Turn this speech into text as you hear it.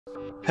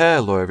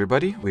Hello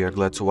everybody, we are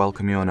glad to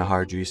welcome you on a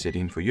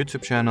HardReset.Info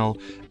YouTube channel,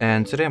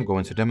 and today I'm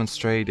going to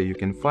demonstrate that you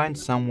can find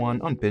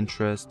someone on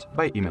Pinterest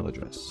by email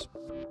address.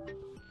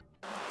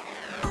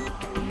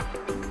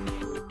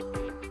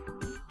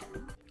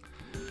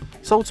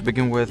 So to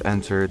begin with,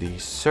 enter the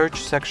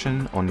search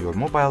section on your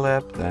mobile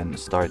app, then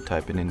start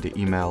typing in the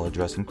email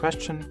address in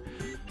question.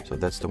 So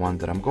that's the one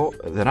that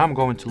I'm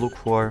going to look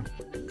for.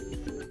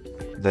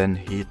 Then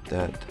hit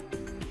that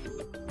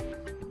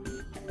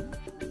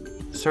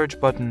search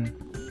button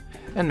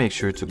and make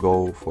sure to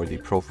go for the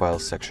profile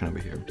section over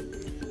here.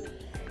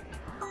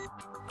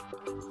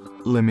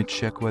 Let me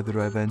check whether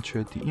I've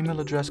entered the email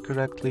address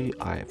correctly.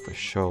 I for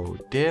sure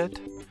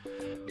did.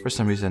 For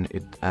some reason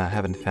I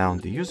haven't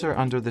found the user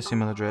under this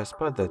email address,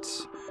 but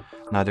that's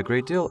not a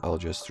great deal. I'll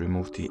just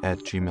remove the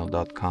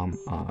 @gmail.com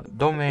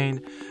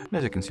domain, and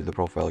as you can see, the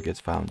profile gets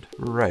found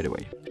right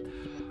away.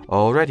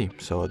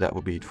 Alrighty, so that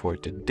will be it for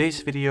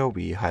today's video.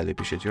 We highly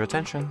appreciate your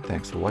attention.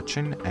 Thanks for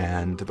watching,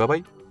 and bye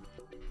bye.